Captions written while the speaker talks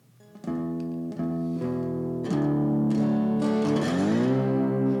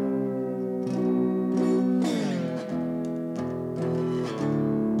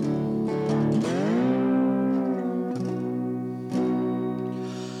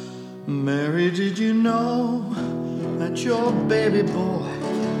Mary, did you know that your baby boy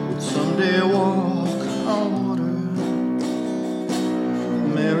would someday walk on water?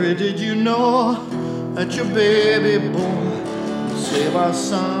 Mary, did you know that your baby boy would save our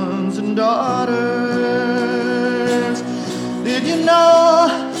sons and daughters? Did you know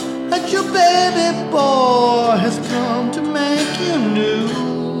that your baby boy has come to make you new?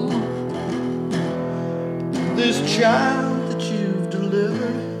 This child that you've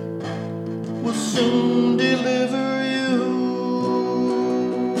delivered will soon deliver you.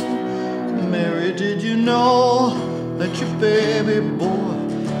 Mary, did you know that your baby boy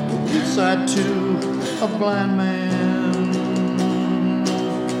will give sight to a blind man?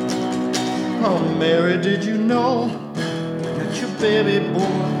 Oh, Mary, did you know that your baby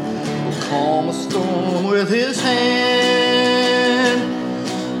boy will calm a storm with his hand?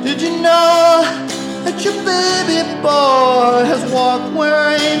 Did you know that your baby boy has walked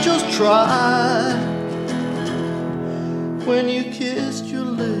where angels trod? When you kissed your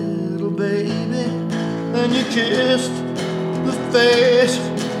little baby, then you kissed the face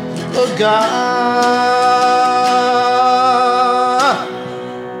of God.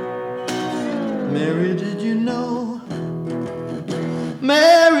 Mary, did you know?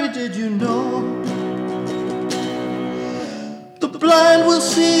 Mary, did you know? The blind will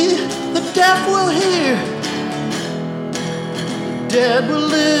see, the deaf will hear, the dead will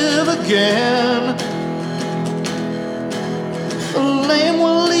live again. The lame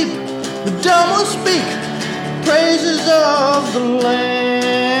will leap, the dumb will speak praises of the Lamb.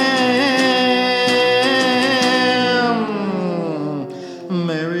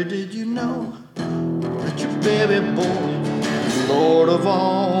 Mary, did you know that your baby boy is Lord of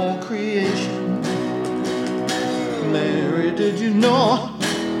all creation? Mary, did you know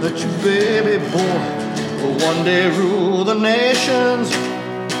that your baby boy will one day rule the nations?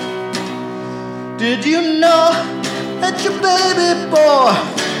 Did you know that your baby boy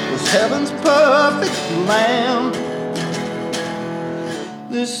was heaven's perfect lamb?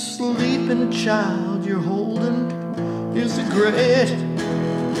 This sleeping child you're holding is the great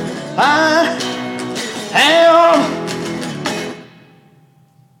I am.